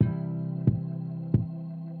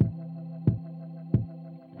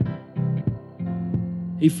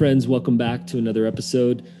Hey friends, welcome back to another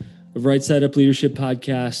episode of Right Side Up Leadership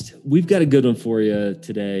Podcast. We've got a good one for you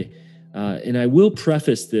today. And I will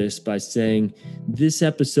preface this by saying this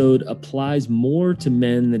episode applies more to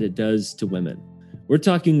men than it does to women. We're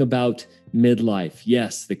talking about midlife.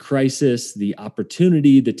 Yes, the crisis, the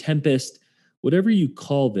opportunity, the tempest, whatever you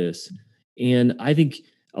call this. And I think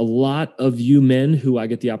a lot of you men who I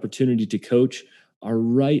get the opportunity to coach are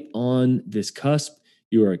right on this cusp.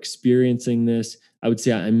 You are experiencing this. I would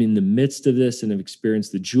say I'm in the midst of this and have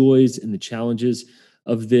experienced the joys and the challenges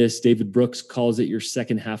of this. David Brooks calls it your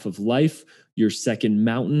second half of life, your second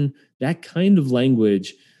mountain. That kind of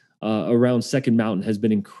language around second mountain has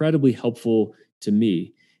been incredibly helpful to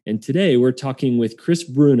me. And today we're talking with Chris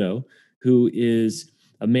Bruno, who is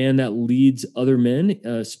a man that leads other men,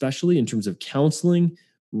 especially in terms of counseling,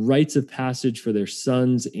 rites of passage for their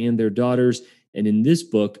sons and their daughters, and in this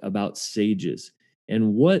book about sages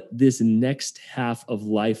and what this next half of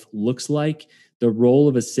life looks like, the role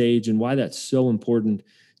of a sage, and why that's so important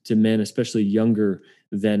to men, especially younger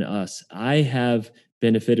than us. I have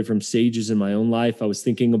benefited from sages in my own life. I was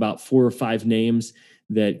thinking about 4 or 5 names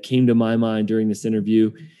that came to my mind during this interview.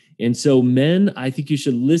 And so, men, I think you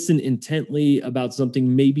should listen intently about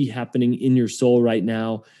something maybe happening in your soul right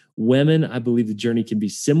now. Women, I believe the journey can be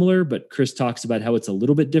similar, but Chris talks about how it's a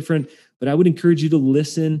little bit different. But I would encourage you to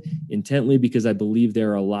listen intently because I believe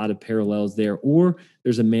there are a lot of parallels there, or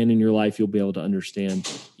there's a man in your life you'll be able to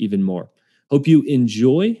understand even more. Hope you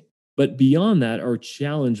enjoy, but beyond that, are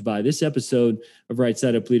challenged by this episode of Right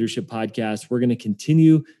Side Up Leadership Podcast. We're going to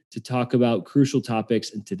continue to talk about crucial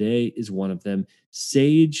topics, and today is one of them.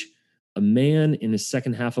 Sage, a man in his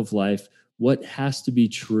second half of life, what has to be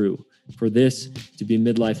true for this to be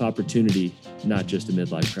midlife opportunity, not just a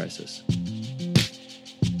midlife crisis.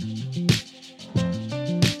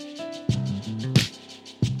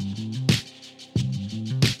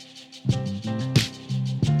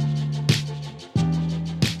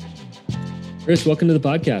 Chris, welcome to the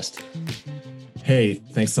podcast. Hey,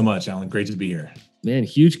 thanks so much, Alan. Great to be here. Man,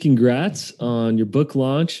 huge congrats on your book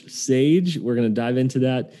launch, Sage. We're going to dive into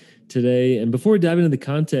that today. And before we dive into the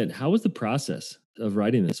content, how was the process of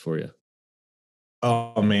writing this for you?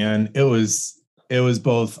 Oh man, it was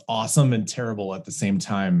both awesome and terrible at the same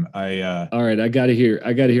time. All right, I got to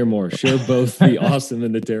hear more. Share both the awesome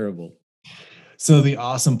and the terrible. So the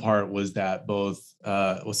awesome part was that both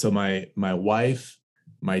so my wife,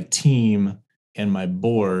 my team, and my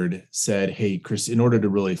board said, "Hey, Chris, in order to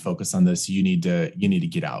really focus on this, you need to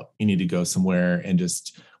get out. You need to go somewhere and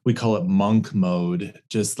just, we call it monk mode,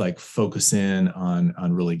 just like focus in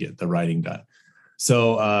on really get the writing done."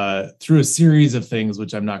 So through a series of things,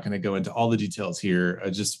 which I'm not going to go into all the details here,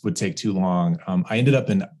 it just would take too long. I ended up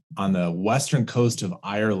on the western coast of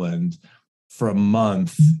Ireland for a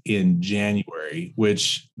month in January,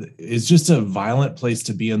 which is just a violent place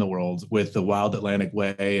to be in the world with the wild Atlantic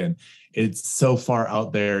Way. And it's so far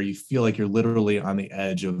out there. You feel like you're literally on the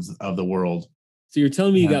edge of the world. So you're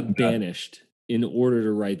telling me you got banished in order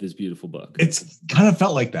to write this beautiful book? It's kind of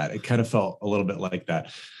felt like that. It kind of felt a little bit like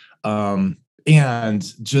that.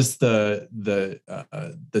 And just the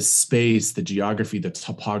space, the geography, the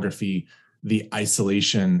topography, the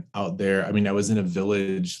isolation out there. I mean, I was in a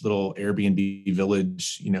village, little Airbnb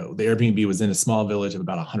village. You know, the Airbnb was in a small village of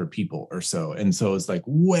about 100 people or so. And so it's like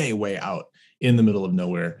way out in the middle of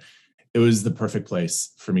nowhere. It was the perfect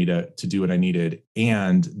place for me to do what I needed.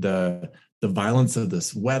 And the violence of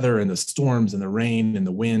this weather and the storms and the rain and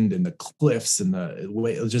the wind and the cliffs and the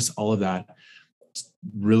way, just all of that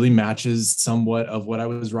really matches somewhat of what I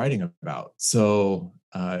was writing about. So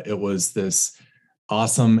it was this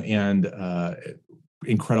awesome and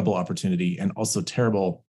incredible opportunity, and also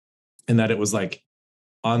terrible in that it was like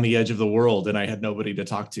on the edge of the world and I had nobody to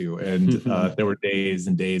talk to. And there were days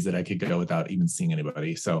and days that I could go without even seeing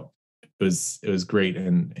anybody. So it was great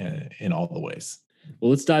in all the ways.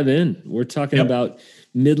 Well, let's dive in. We're talking about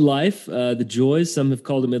midlife, the joys. Some have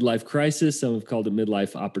called it midlife crisis. Some have called it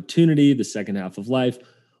midlife opportunity, the second half of life,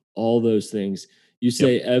 all those things. You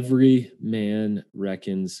say every man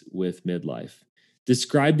reckons with midlife.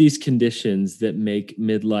 Describe these conditions that make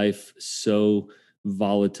midlife so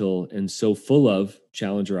volatile and so full of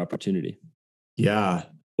challenge or opportunity. Yeah.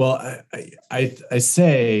 Well, I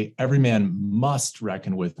say every man must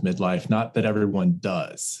reckon with midlife, not that everyone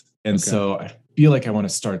does. And so I feel like I want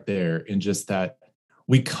to start there in just that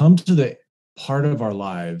we come to the part of our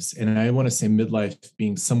lives, and I want to say midlife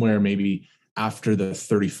being somewhere maybe after the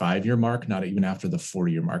 35-year mark, not even after the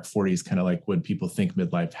 40-year mark. 40 is kind of like when people think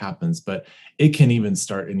midlife happens, but it can even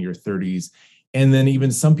start in your 30s. And then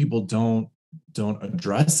even some people don't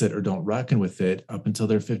address it or don't reckon with it up until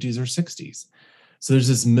their 50s or 60s. So there's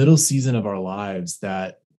this middle season of our lives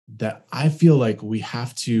that I feel like we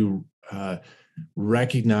have to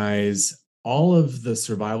recognize all of the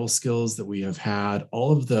survival skills that we have had,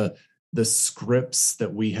 all of the scripts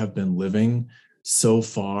that we have been living so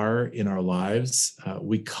far in our lives.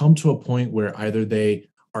 We come to a point where either they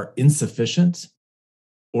are insufficient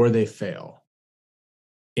or they fail.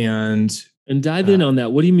 And dive in on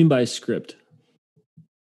that. What do you mean by a script?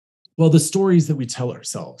 Well, the stories that we tell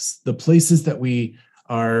ourselves, the places that we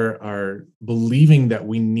are believing that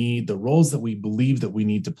we need, the roles that we believe that we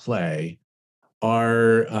need to play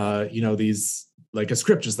are, these, like a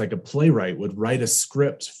script, just like a playwright would write a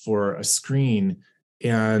script for a screen,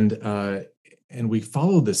 and we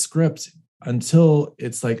follow the script until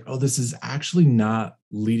it's like, oh, this is actually not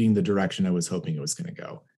leading the direction I was hoping it was going to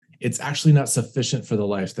go. It's actually not sufficient for the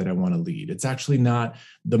life that I want to lead. It's actually not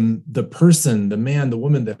the person, the man, the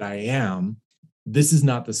woman that I am. This is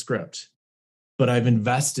not the script, but I've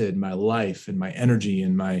invested my life and my energy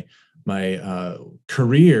and my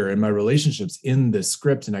career and my relationships in this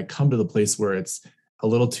script. And I come to the place where it's a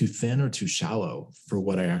little too thin or too shallow for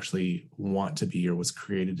what I actually want to be or was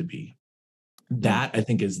created to be. That, I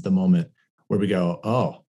think, is the moment where we go,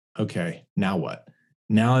 oh, okay, now what?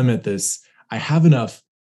 Now I'm at this, I have enough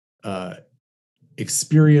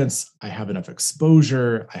experience, I have enough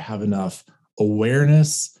exposure, I have enough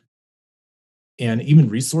awareness and even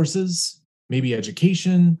resources, maybe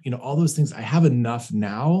education, all those things. I have enough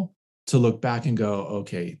now to look back and go,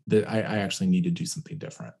 okay, I actually need to do something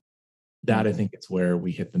different. That, I think, is where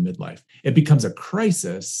we hit the midlife. It becomes a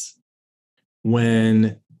crisis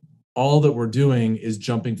when all that we're doing is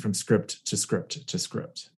jumping from script to script to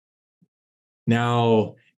script.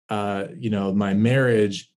 Now, my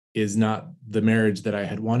marriage is not the marriage that I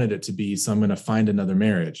had wanted it to be, so I'm going to find another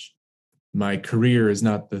marriage. My career is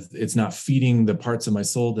it's not feeding the parts of my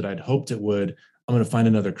soul that I'd hoped it would. I'm going to find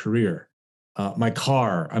another career. My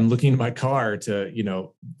car, I'm looking at my car to,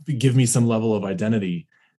 give me some level of identity.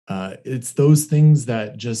 It's those things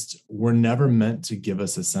that just were never meant to give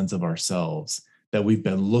us a sense of ourselves that we've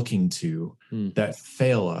been looking to that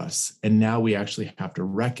fail us. And now we actually have to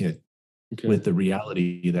reckon with the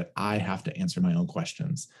reality that I have to answer my own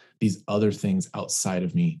questions. These other things outside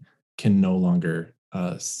of me can no longer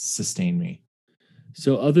sustain me.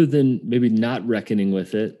 So other than maybe not reckoning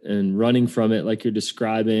with it and running from it, like you're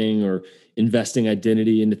describing, or investing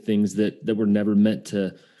identity into things that were never meant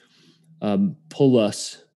to pull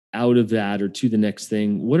us out of that or to the next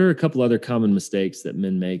thing, what are a couple other common mistakes that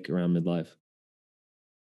men make around midlife?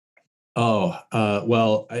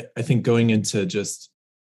 Well, I think going into just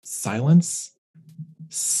silence,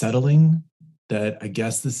 settling that I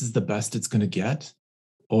guess this is the best it's going to get,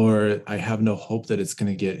 or I have no hope that it's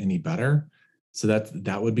going to get any better. So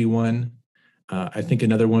that would be one. I think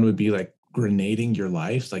another one would be like grenading your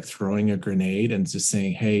life, like throwing a grenade and just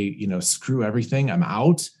saying, hey, screw everything, I'm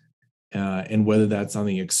out. And whether that's on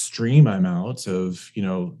the extreme, I'm out of,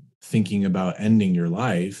 thinking about ending your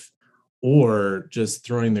life, or just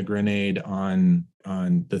throwing the grenade on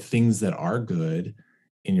the things that are good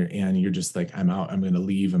and you're just like, I'm out, I'm going to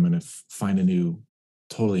leave, I'm going to find a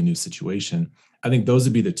totally new situation. I think those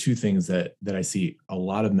would be the two things that I see a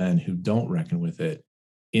lot of men who don't reckon with it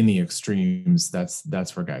in the extremes.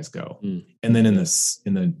 That's where guys go. And then in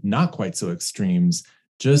the not quite so extremes,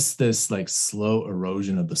 just this like slow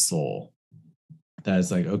erosion of the soul. That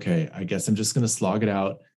is like, okay, I guess I'm just going to slog it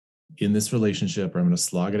out in this relationship, or I'm going to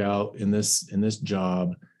slog it out in this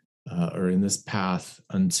job, or in this path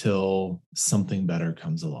until something better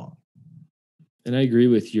comes along. And I agree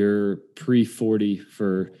with your pre-40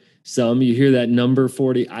 for some. You hear that number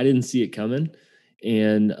 40, I didn't see it coming.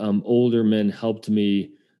 And older men helped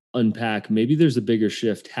me unpack, maybe there's a bigger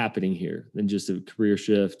shift happening here than just a career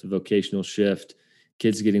shift, a vocational shift,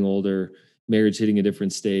 kids getting older, marriage hitting a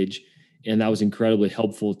different stage. And that was incredibly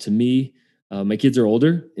helpful to me. My kids are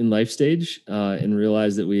older in life stage, and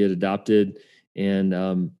realized that we had adopted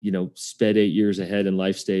and, sped 8 years ahead in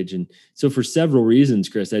life stage. And so for several reasons,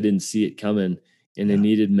 Chris, I didn't see it coming, and I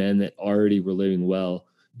needed men that already were living well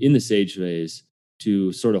in the sage phase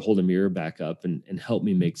to sort of hold a mirror back up and help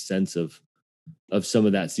me make sense of some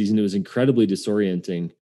of that season. It was incredibly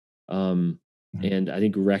disorienting. And I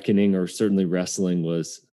think reckoning, or certainly wrestling,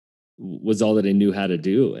 was all that I knew how to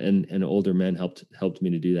do. And older men helped me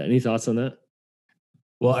to do that. Any thoughts on that?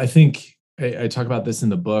 Well, I think I talk about this in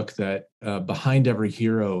the book, that behind every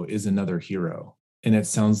hero is another hero. And it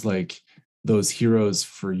sounds like those heroes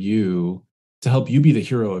for you, to help you be the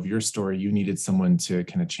hero of your story, you needed someone to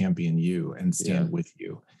kind of champion you and stand with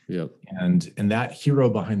you. Yep. And that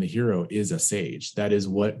hero behind the hero is a sage. That is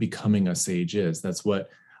what becoming a sage is. That's what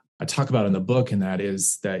I talk about in the book, and that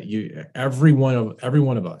is that every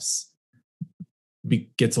one of us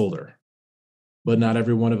gets older, but not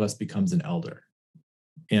every one of us becomes an elder.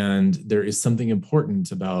 And there is something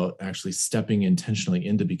important about actually stepping intentionally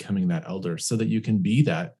into becoming that elder, so that you can be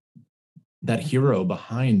that hero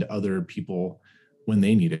behind other people when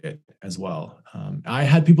they need it as well. I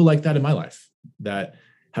had people like that in my life that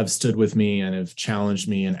have stood with me and have challenged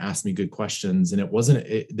me and asked me good questions. And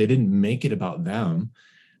they didn't make it about them.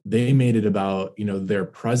 They made it about, their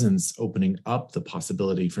presence opening up the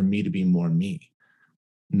possibility for me to be more me.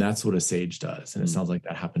 And that's what a sage does. And it sounds like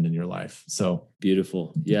that happened in your life. So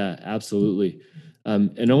beautiful. Yeah, absolutely.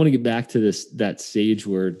 And I want to get back to that sage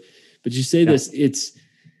word, but you say this, it's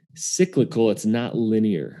cyclical. It's not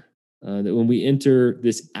linear. That when we enter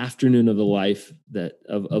this afternoon of the life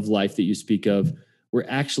of life that you speak of, we're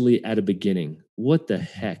actually at a beginning. What the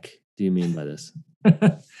heck do you mean by this?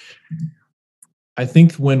 I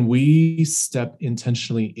think when we step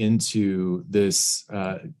intentionally into this,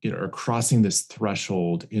 or crossing this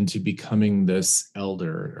threshold into becoming this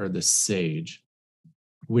elder or this sage,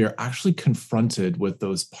 we are actually confronted with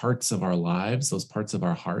those parts of our lives, those parts of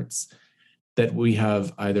our hearts that we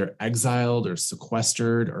have either exiled or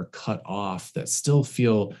sequestered or cut off, that still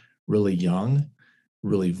feel really young,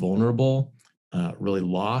 really vulnerable, really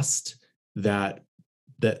lost, that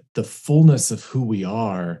the fullness of who we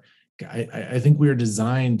are, I think we are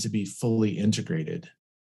designed to be fully integrated.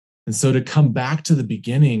 And so to come back to the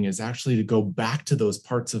beginning is actually to go back to those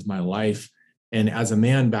parts of my life, and as a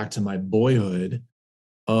man, back to my boyhood,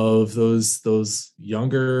 of those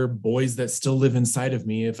younger boys that still live inside of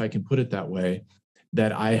me, if I can put it that way,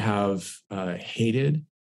 that I have hated,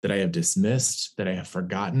 that I have dismissed, that I have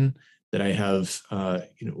forgotten, that I have,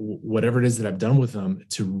 whatever it is that I've done with them,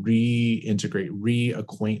 to reintegrate,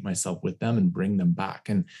 reacquaint myself with them and bring them back.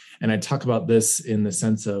 And I talk about this in the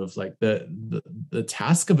sense of like the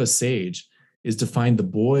task of a sage is to find the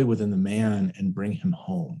boy within the man and bring him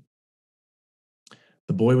home.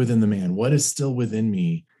 The boy within the man, what is still within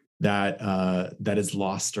me that is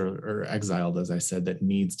lost or exiled, as I said, that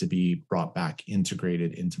needs to be brought back,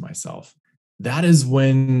 integrated into myself. That is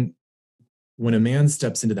when a man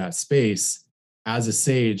steps into that space as a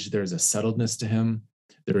sage, there's a settledness to him.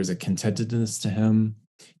 There is a contentedness to him.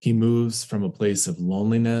 He moves from a place of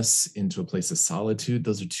loneliness into a place of solitude.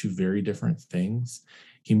 Those are two very different things.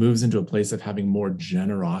 He moves into a place of having more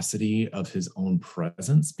generosity of his own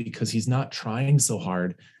presence, because he's not trying so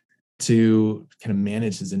hard to kind of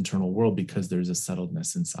manage his internal world, because there's a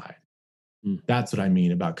settledness inside. That's what I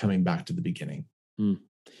mean about coming back to the beginning.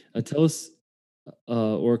 Tell us,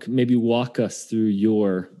 or maybe walk us through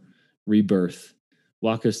your rebirth.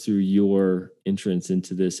 Walk us through your entrance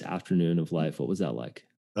into this afternoon of life. What was that like?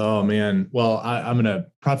 Oh, man. Well, I'm going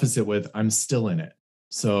to preface it with, I'm still in it.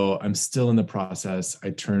 So I'm still in the process. I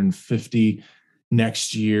turn 50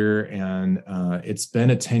 next year, and it's been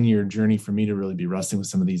a 10-year journey for me to really be wrestling with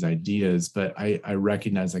some of these ideas. But I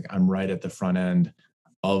recognize like I'm right at the front end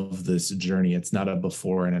of this journey. It's not a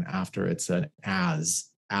before and an after. It's an as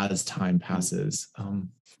time passes.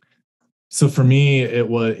 So for me,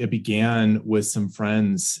 it began with some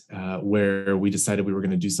friends where we decided we were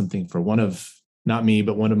going to do something for not me,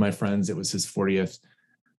 but one of my friends. It was his 40th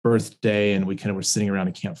birthday, and we kind of were sitting around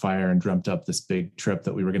a campfire and dreamt up this big trip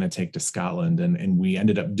that we were going to take to Scotland. And we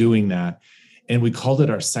ended up doing that. And we called it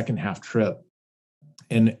our second half trip.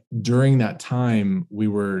 And during that time, we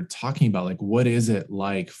were talking about like, what is it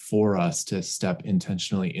like for us to step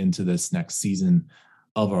intentionally into this next season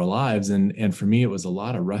of our lives? And for me, it was a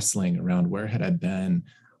lot of wrestling around where had I been,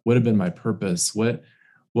 what had been my purpose, what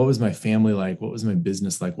was my family like, what was my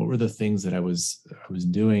business like, what were the things that I was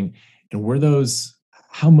doing, and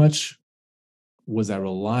how much was I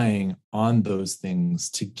relying on those things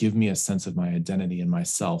to give me a sense of my identity and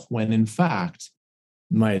myself, when in fact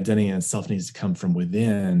my identity and self needs to come from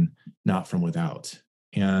within, not from without.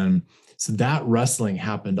 And so that wrestling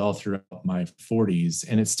happened all throughout my 40s,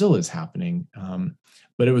 and it still is happening.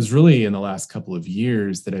 But it was really in the last couple of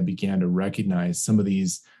years that I began to recognize some of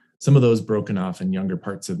those broken off and younger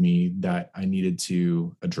parts of me that I needed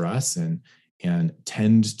to address and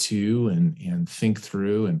tend to and think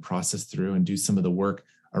through and process through and do some of the work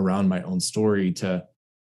around my own story to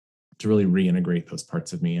really reintegrate those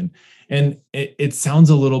parts of me. And it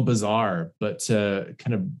sounds a little bizarre, but to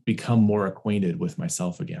kind of become more acquainted with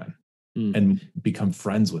myself again and become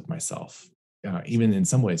friends with myself, even in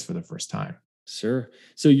some ways for the first time. Sure.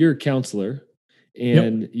 So you're a counselor,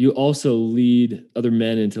 and you also lead other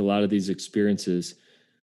men into a lot of these experiences.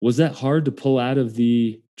 Was that hard to pull out of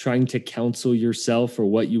the trying to counsel yourself, or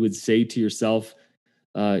what you would say to yourself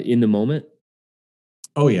in the moment?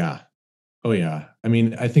 Oh yeah. Oh yeah. I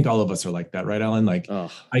mean, I think all of us are like that, right, Alan? Like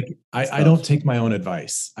Oh, I it's I don't tough. take my own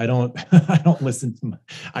advice. I don't I don't listen to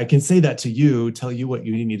I can say that to you, tell you what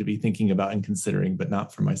you need to be thinking about and considering, but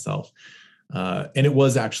not for myself. And it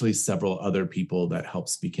was actually several other people that helped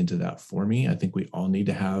speak into that for me. I think we all need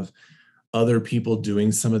to have other people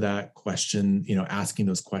doing some of that question, asking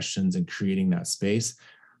those questions and creating that space.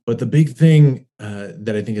 But the big thing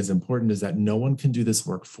that I think is important is that no one can do this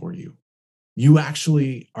work for you. You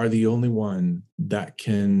actually are the only one that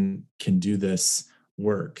can do this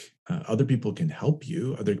work. Other people can help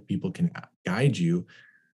you, other people can guide you,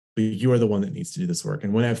 but you are the one that needs to do this work.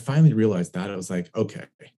 And when I finally realized that, I was like, okay,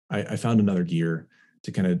 I found another gear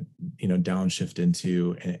to kind of downshift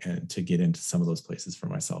into and to get into some of those places for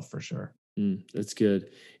myself for sure. That's good.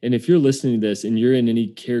 And if you're listening to this and you're in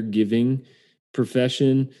any caregiving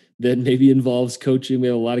profession that maybe involves coaching, we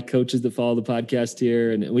have a lot of coaches that follow the podcast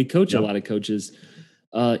here, and we coach a Yep. lot of coaches.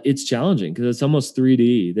 It's challenging because it's almost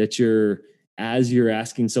 3D that as you're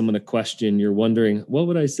asking someone a question, you're wondering, what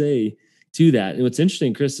would I say to that? And what's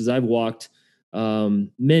interesting, Chris, is I've walked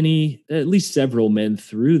at least several men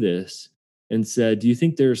through this and said, do you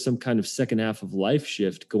think there's some kind of second half of life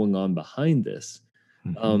shift going on behind this?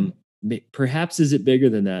 Mhm. Um, Perhaps is it bigger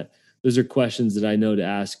than that? Those are questions that I know to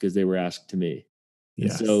ask because they were asked to me. And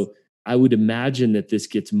Yes. so I would imagine that this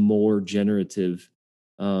gets more generative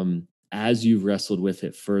as you've wrestled with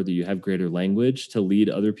it further. You have greater language to lead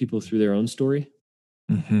other people through their own story.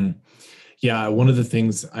 Mhm. Yeah, one of the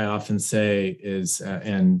things I often say is,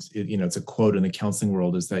 it's a quote in the counseling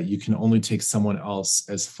world, is that you can only take someone else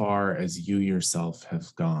as far as you yourself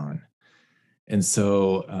have gone. And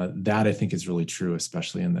so that I think is really true,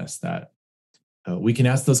 especially in this, that we can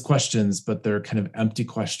ask those questions, but they're kind of empty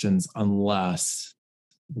questions unless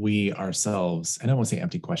we ourselves, I don't want to say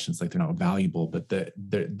empty questions like they're not valuable, but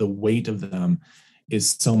the weight of them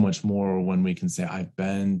is so much more when we can say, I've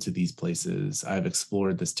been to these places, I've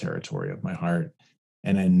explored this territory of my heart,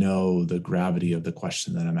 and I know the gravity of the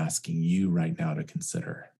question that I'm asking you right now to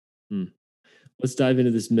consider. Hmm. Let's dive into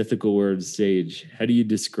this mythical word sage. How do you Yeah.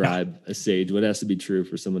 describe a sage? What has to be true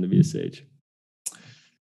for someone to be a sage?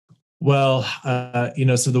 Well,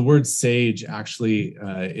 so the word sage actually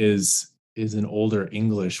is an older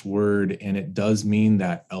English word, and it does mean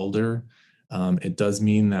that elder. It does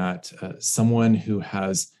mean that someone who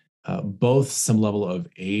has both some level of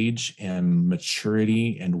age and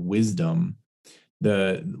maturity and wisdom.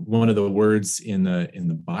 The one of the words in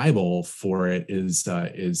the Bible for it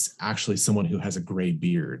is actually someone who has a gray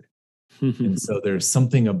beard. And so there's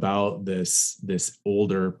something about this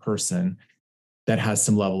older person that has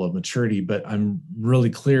some level of maturity. But I'm really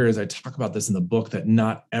clear as I talk about this in the book that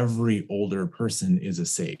not every older person is a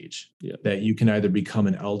sage, Yeah. that you can either become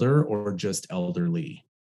an elder or just elderly.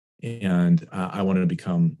 And I wanted to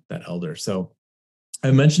become that elder. So I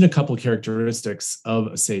mentioned a couple characteristics of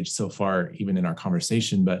a sage so far, even in our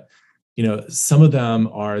conversation, but some of them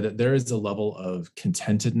are that there is a level of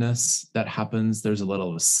contentedness that happens. There's a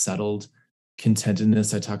level of settled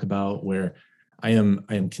contentedness I talk about where I am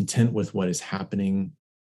content with what is happening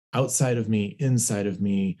outside of me, inside of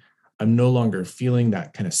me. I'm no longer feeling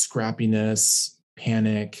that kind of scrappiness,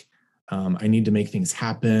 panic. I need to make things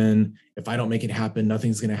happen. If I don't make it happen,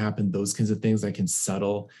 nothing's going to happen. Those kinds of things I can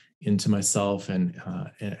settle into myself, and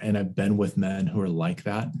I've been with men who are like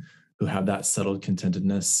that, who have that settled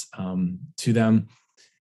contentedness to them.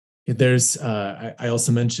 I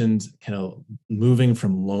also mentioned kind of moving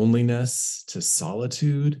from loneliness to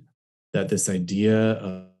solitude, that this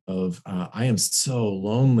idea of I am so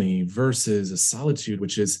lonely versus a solitude,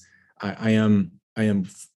 which is I am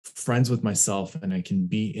friends with myself and I can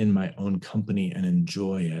be in my own company and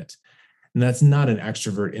enjoy it. And that's not an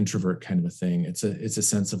extrovert introvert kind of a thing. It's a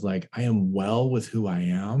sense of like I am well with who I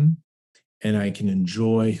am and I can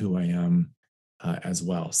enjoy who I am as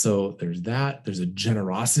well. So there's that. There's a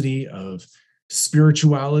generosity of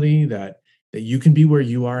spirituality that you can be where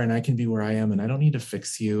you are and I can be where I am, and I don't need to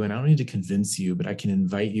fix you and I don't need to convince you, but I can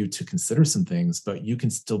invite you to consider some things. But you can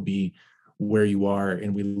still be where you are,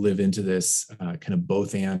 and we live into this kind of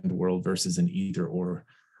both and world versus an either or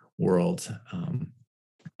world.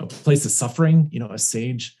 A place of suffering. A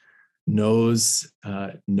sage knows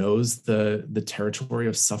the territory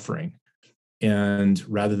of suffering, and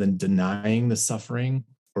rather than denying the suffering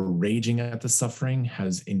or raging at the suffering,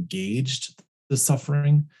 has engaged the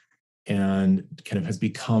suffering and kind of has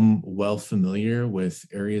become well familiar with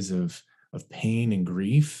areas of pain and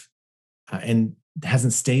grief, and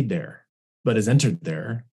hasn't stayed there, but has entered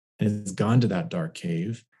there and has gone to that dark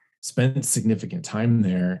cave, spent significant time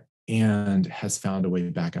there, and has found a way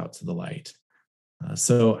back out to the light.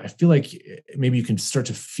 So I feel like maybe you can start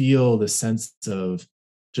to feel the sense of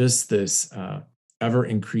just this ever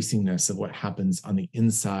increasingness of what happens on the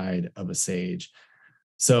inside of a sage.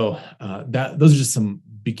 So those are just some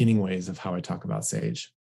beginning ways of how I talk about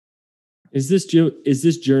sage. Is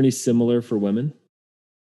this journey similar for women?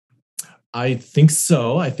 I think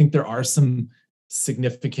so. I think there are some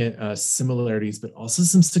significant similarities, but also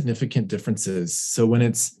some significant differences. So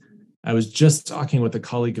I was just talking with a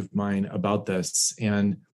colleague of mine about this,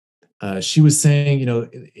 and she was saying,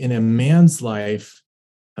 in a man's life,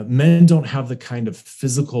 men don't have the kind of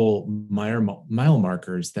physical mile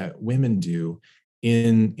markers that women do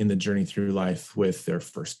in the journey through life with their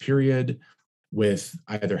first period, with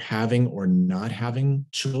either having or not having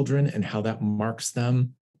children, and how that marks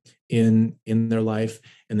them in their life.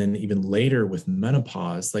 And then even later with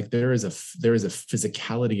menopause, like there is a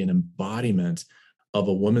physicality and embodiment of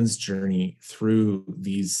a woman's journey through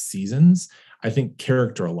these seasons. I think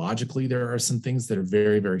characterologically there are some things that are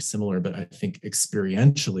very, very similar, but I think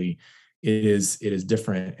experientially it is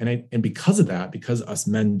different. And because of that, because us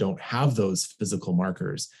men don't have those physical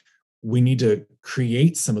markers, we need to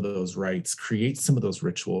create some of those rites, create some of those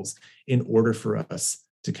rituals in order for us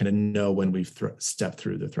to kind of know when we've stepped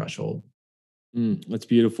through the threshold. That's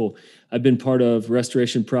beautiful. I've been part of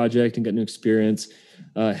Restoration Project and gotten to experience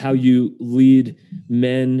how you lead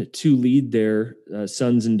men to lead their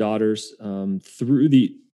sons and daughters through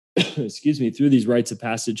the, through these rites of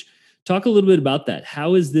passage. Talk a little bit about that.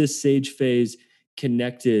 How is this sage phase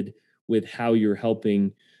connected with how you're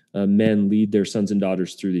helping men lead their sons and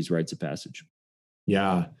daughters through these rites of passage?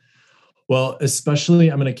 Yeah. Well, especially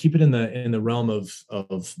I'm going to keep it in the realm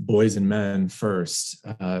of boys and men first.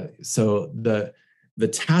 So the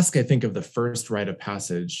task, I think, of the first rite of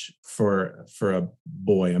passage for a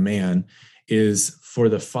boy, a man, is for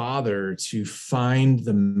the father to find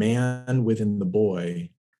the man within the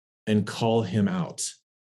boy and call him out,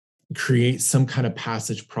 create some kind of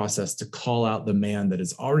passage process to call out the man that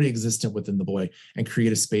is already existent within the boy and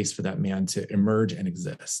create a space for that man to emerge and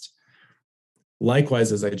exist.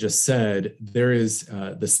 Likewise, as I just said, there is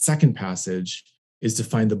the second passage is to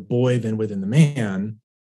find the boy then within the man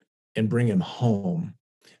and bring him home.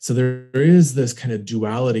 So there is this kind of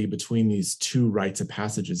duality between these two rites of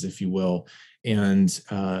passages, if you will, and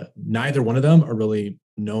neither one of them are really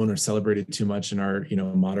known or celebrated too much in our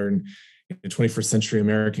modern 21st century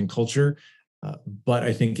American culture. But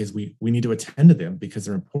I think we need to attend to them because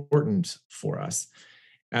they're important for us.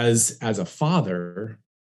 As a father,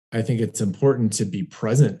 I think it's important to be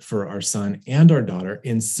present for our son and our daughter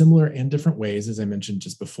in similar and different ways, as I mentioned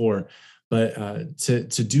just before, but to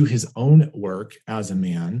do his own work as a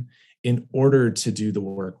man in order to do the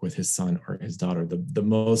work with his son or his daughter. The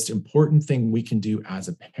most important thing we can do as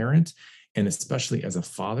a parent, and especially as a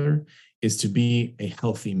father, is to be a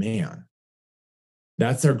healthy man.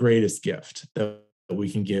 That's our greatest gift that we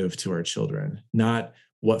can give to our children, not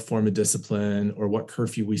what form of discipline or what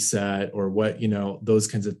curfew we set or what, those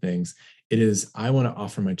kinds of things. It is, I want to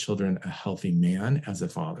offer my children a healthy man as a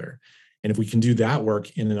father. And if we can do that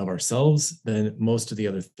work in and of ourselves, then most of the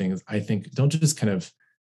other things, I think, don't just kind of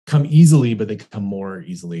come easily, but they come more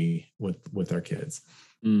easily with our kids.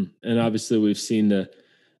 And obviously we've seen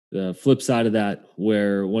the flip side of that,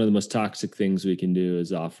 where one of the most toxic things we can do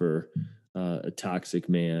is offer a toxic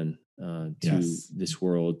man to this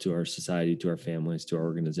world, to our society, to our families, to our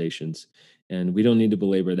organizations. And we don't need to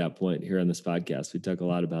belabor that point here on this podcast. We talk a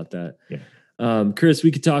lot about that. Yeah. Chris,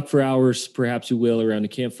 we could talk for hours. Perhaps we will around a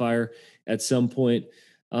campfire at some point.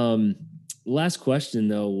 Last question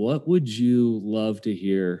though, what would you love to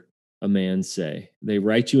hear a man say? They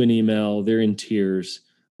write you an email, they're in tears.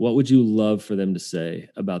 What would you love for them to say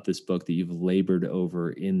about this book that you've labored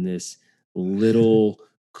over in this little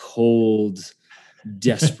cold,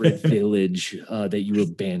 desperate village that you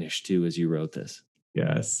were banished to as you wrote this?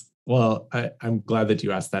 Yes. Well, I'm glad that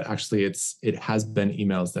you asked that. Actually, it has been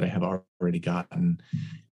emails that I have already gotten.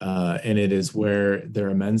 And it is where there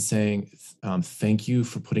are men saying, thank you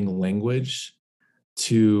for putting language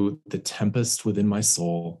to the tempest within my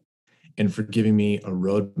soul and for giving me a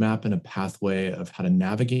roadmap and a pathway of how to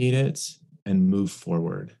navigate it and move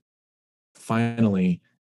forward. Finally,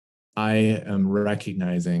 I am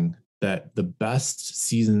recognizing that the best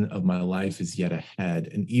season of my life is yet ahead.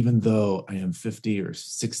 And even though I am 50 or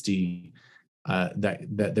 60,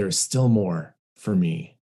 that there's still more for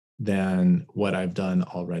me than what I've done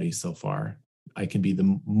already so far. I can be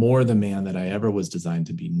the man that I ever was designed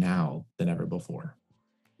to be now than ever before.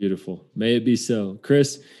 Beautiful. May it be so.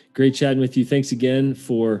 Chris, great chatting with you. Thanks again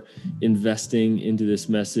for investing into this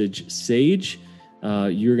message. Sage,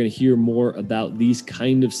 You're going to hear more about these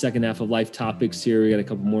kind of second half of life topics here. We got a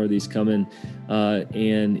couple more of these coming,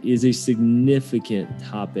 and is a significant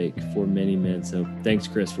topic for many men. So thanks,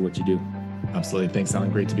 Chris, for what you do. Absolutely. Thanks,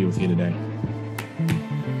 Alan. Great to be with you today.